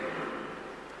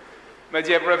My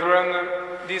dear brethren,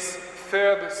 this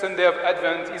third Sunday of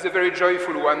Advent is a very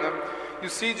joyful one. You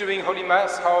see during Holy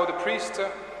Mass how the priest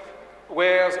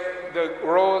wears the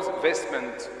rose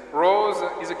vestment. Rose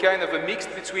is a kind of a mix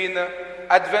between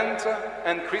Advent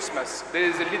and Christmas. There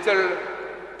is a little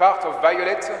part of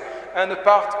violet and a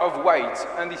part of white,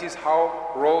 and this is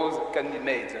how rose can be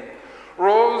made.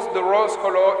 Rose, the rose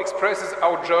color, expresses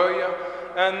our joy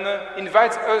and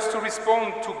invites us to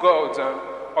respond to God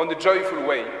on a joyful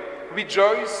way.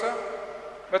 Rejoice,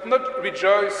 but not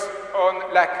rejoice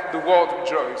on like the word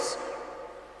rejoice.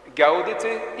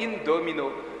 Gaudete in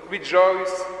Domino,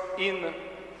 rejoice in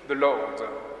the Lord.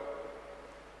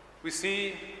 We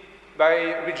see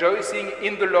by rejoicing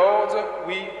in the Lord,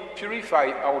 we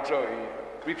purify our joy,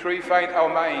 we purify our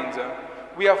mind,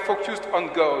 we are focused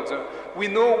on God. We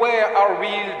know where our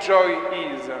real joy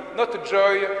is, not a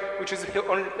joy which is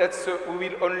that we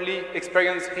will only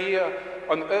experience here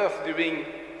on earth during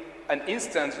an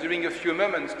instant, during a few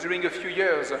moments, during a few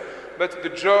years, but the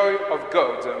joy of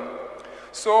God.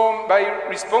 So by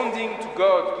responding to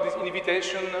God, to this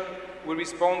invitation, we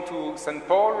respond to St.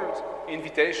 Paul's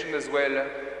invitation as well,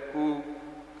 who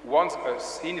wants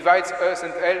us. He invites us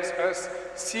and tells us,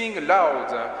 sing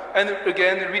loud, and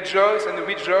again, rejoice and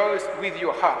rejoice with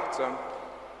your heart.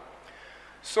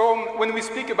 So when we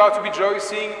speak about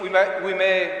rejoicing, we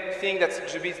may think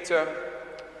that's a bit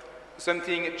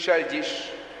something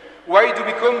childish. Why do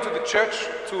we come to the church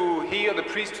to hear the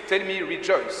priest tell me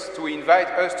rejoice, to invite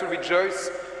us to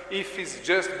rejoice if it's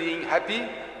just being happy?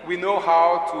 We know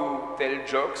how to tell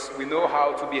jokes, we know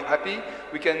how to be happy,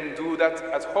 we can do that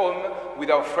at home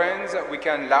with our friends, we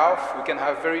can laugh, we can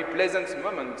have very pleasant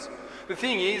moments. The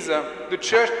thing is, the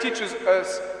church teaches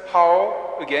us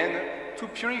how, again, to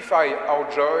purify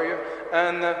our joy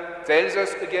and tells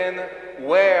us again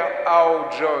where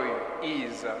our joy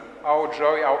is, our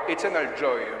joy, our eternal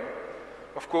joy.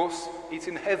 Of course, it's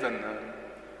in heaven.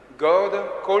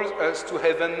 God calls us to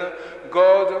heaven.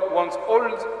 God wants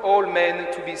all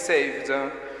men to be saved.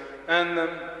 And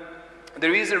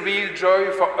there is a real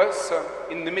joy for us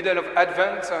in the middle of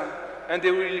Advent, and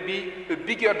there will be a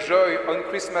bigger joy on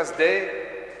Christmas Day,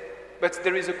 but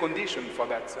there is a condition for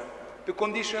that. The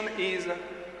condition is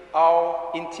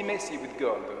our intimacy with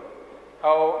God.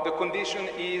 The condition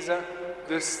is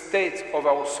the state of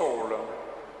our soul.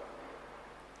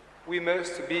 We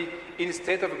must be in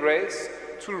state of grace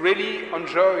to really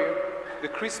enjoy the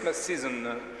Christmas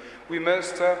season. We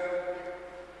must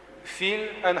feel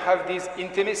and have this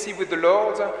intimacy with the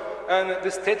Lord, and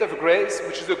the state of grace,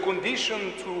 which is a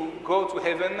condition to go to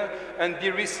heaven and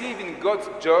be receiving God's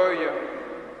joy,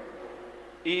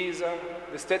 is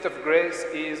the state of grace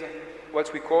is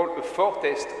what we call a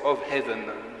foretaste of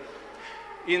heaven.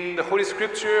 In the Holy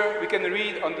Scripture, we can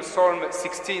read on the Psalm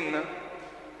 16,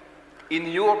 "In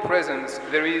your presence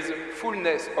there is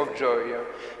fullness of joy."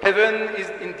 Heaven is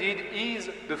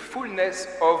indeed the fullness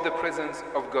of the presence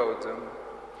of God.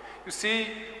 You see,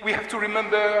 we have to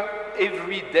remember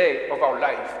every day of our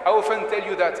life. I often tell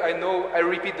you that, I know I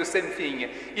repeat the same thing.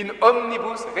 In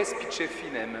omnibus respice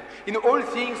finem. In all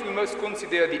things we must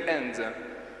consider the end.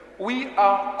 We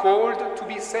are called to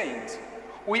be saints.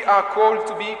 We are called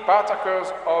to be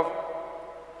partakers of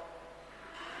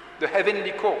the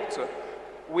heavenly court.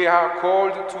 We are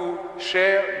called to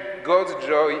share God's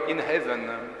joy in heaven,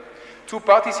 to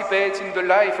participate in the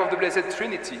life of the Blessed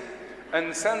Trinity.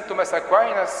 And St. Thomas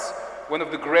Aquinas, one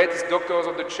of the greatest doctors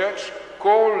of the Church,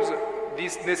 calls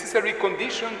this necessary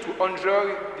condition to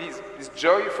enjoy this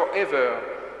joy forever.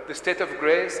 The state of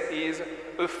grace is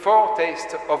a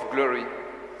foretaste of glory.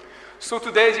 So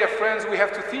today, dear friends, we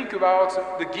have to think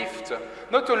about the gift,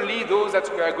 not only those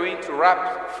that we are going to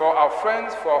wrap for our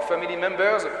friends, for our family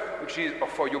members, or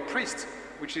for your priest,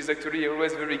 which is actually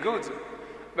always very good,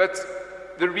 but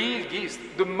the real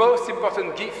gift, the most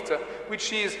important gift,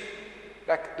 which is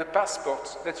like the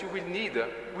passport that you will need.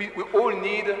 We all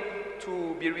need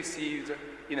to be received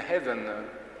in heaven.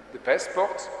 The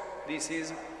passport, this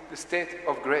is the state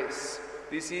of grace.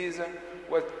 This is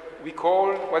what we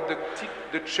call, what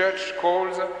the Church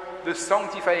calls the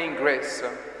sanctifying grace.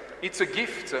 It's a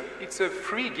gift, it's a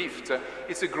free gift,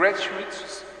 it's a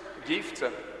gratuitous gift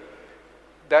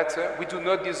that we do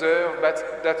not deserve,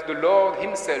 but that the Lord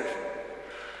Himself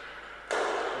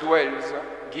dwells,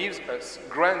 gives us,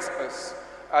 grants us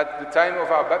at the time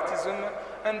of our baptism,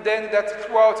 and then that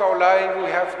throughout our life we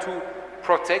have to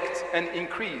protect and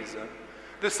increase.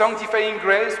 The sanctifying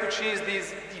grace, which is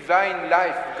this divine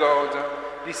life of God,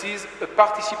 this is a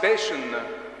participation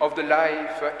of the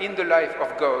life, in the life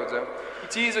of God.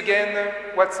 It is again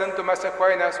what St. Thomas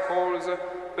Aquinas calls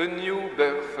a new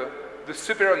birth, the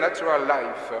supernatural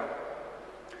life.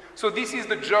 So this is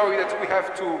the joy that we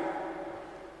have to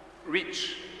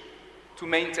reach, to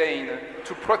maintain,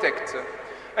 to protect.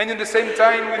 And in the same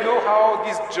time, we know how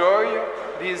this joy,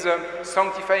 this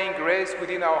sanctifying grace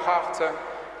within our heart,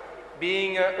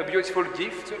 being a beautiful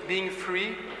gift, being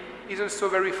free, is also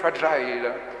very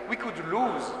fragile. We could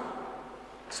lose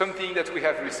something that we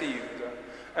have received.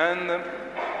 And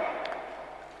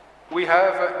we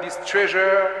have this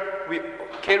treasure, we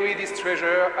carry this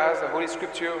treasure, as the Holy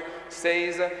Scripture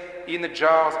says, in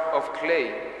jars of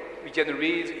clay. We can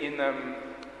read in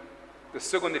the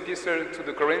second epistle to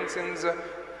the Corinthians,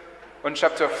 on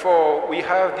chapter 4, we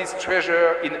have this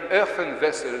treasure in earthen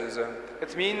vessels.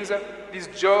 It means this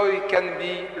joy can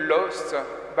be lost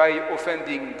by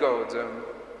offending God.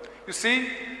 You see,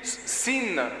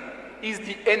 sin is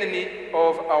the enemy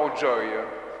of our joy.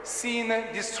 Sin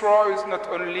destroys not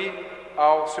only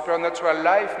our supernatural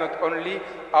life, not only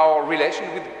our relation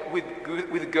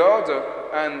with God,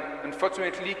 and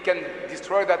unfortunately can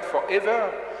destroy that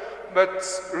forever, but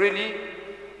really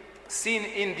sin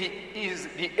is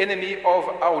the enemy of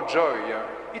our joy.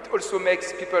 It also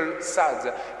makes people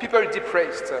sad, people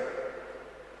depressed.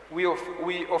 We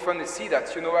often see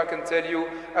that, I can tell you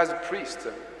as a priest.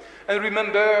 And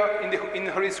remember, in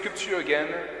Holy Scripture again,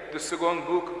 the second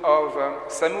book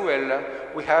of Samuel,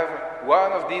 we have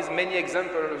one of these many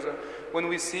examples when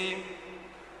we see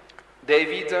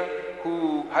David,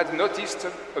 who had noticed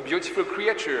a beautiful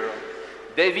creature.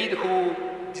 David, who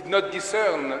did not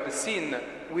discern the sin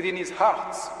within his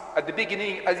heart at the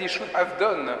beginning as he should have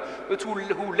done, but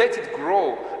who let it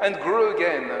grow and grow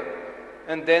again.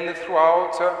 And then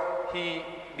throughout, he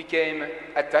became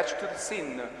attached to the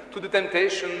sin, to the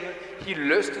temptation. He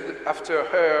lusted after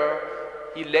her.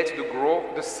 He let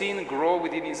the sin grow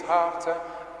within his heart,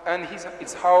 and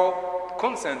it's how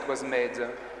consent was made,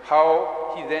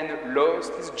 how he then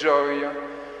lost his joy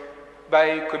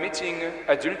by committing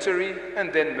adultery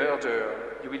and then murder.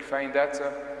 You will find that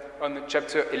on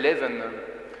chapter 11.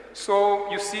 So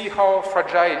you see how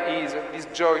fragile is this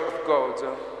joy of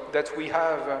God that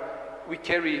we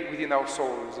carry within our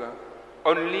souls.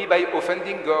 Only by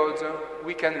offending God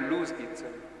we can lose it.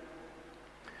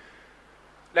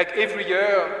 Like every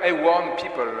year, I warn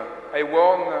people, I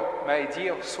warn my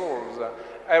dear souls,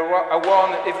 I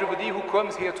warn everybody who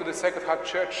comes here to the Sacred Heart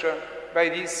Church by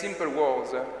these simple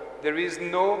words. There is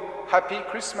no happy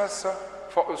Christmas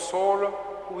for a soul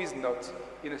who is not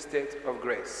in a state of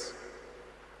grace.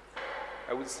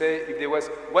 I would say, if there was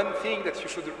one thing that you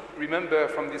should remember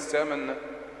from this sermon,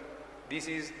 this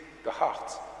is the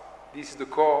heart. This is the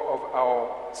core of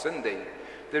our Sunday.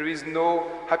 There is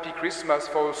no happy Christmas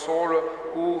for a soul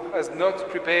who has not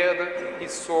prepared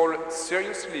his soul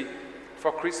seriously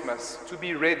for Christmas, to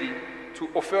be ready to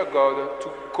offer God, to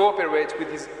cooperate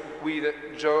with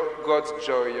God's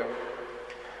joy.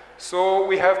 So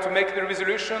we have to make the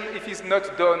resolution if it's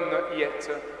not done yet.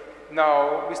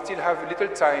 Now we still have a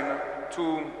little time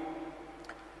to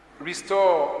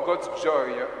restore God's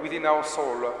joy within our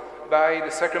soul by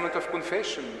the sacrament of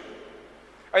confession.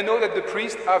 I know that the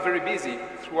priests are very busy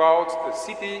throughout the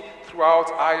city,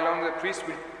 throughout Ireland. The priest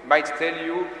might tell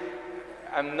you,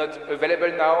 I'm not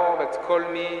available now, but call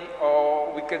me,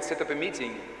 or we can set up a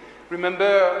meeting.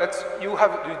 Remember that you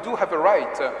do have a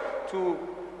right to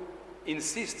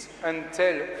insist and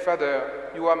tell, Father,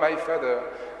 you are my Father.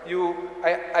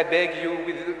 I beg you,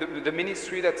 with the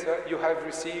ministry that you have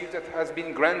received, that has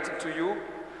been granted to you,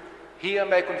 hear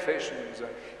my confessions.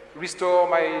 Restore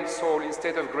my soul in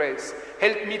state of grace.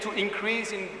 Help me to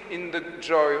increase in the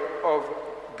joy of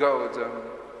God.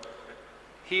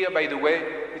 Here, by the way,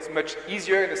 it's much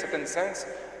easier in a certain sense,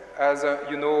 as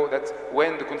you know that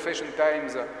when the confession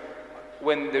times,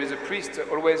 when there is a priest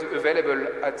always available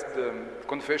at the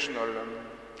confessional.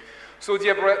 So,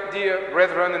 dear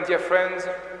brethren and dear friends,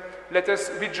 let us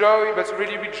rejoice, but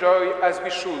really rejoice as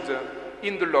we should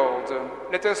in the Lord.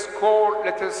 Let us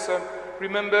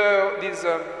remember this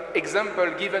example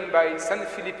given by Saint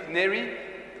Philip Neri,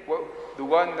 the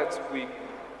one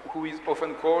who is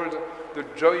often called the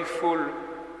joyful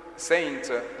saint,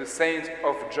 the saint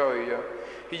of joy.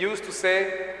 He used to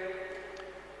say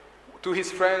to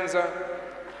his friends,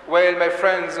 well, my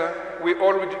friends,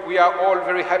 we are all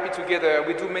very happy together,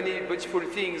 we do many beautiful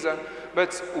things,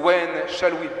 but when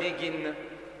shall we begin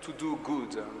to do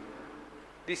good?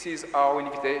 This is our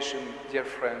invitation, dear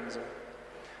friends.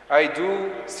 I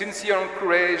do sincerely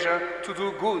encourage to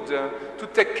do good, to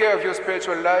take care of your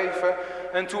spiritual life,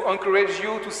 and to encourage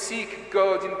you to seek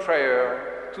God in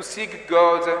prayer, to seek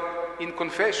God in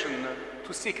confession,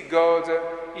 to seek God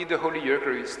in the Holy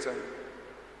Eucharist.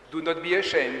 Do not be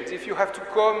ashamed. If you have to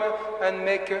come and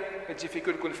make a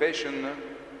difficult confession,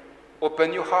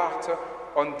 Open your heart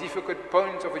on difficult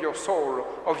points of your soul,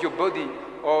 of your body,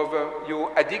 of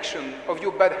your addiction, of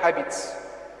your bad habits.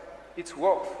 It's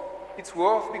worth. It's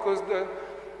worth because the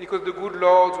good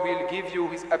Lord will give you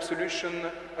his absolution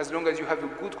as long as you have a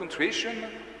good contrition,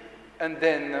 and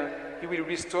then he will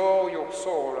restore your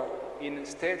soul in a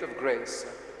state of grace,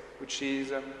 which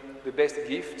is the best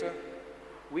gift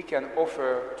we can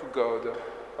offer to God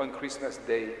on Christmas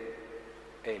Day.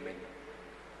 Amen.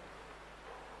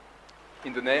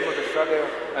 In the name of the Father,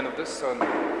 and of the Son,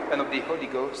 and of the Holy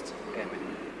Ghost.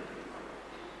 Amen.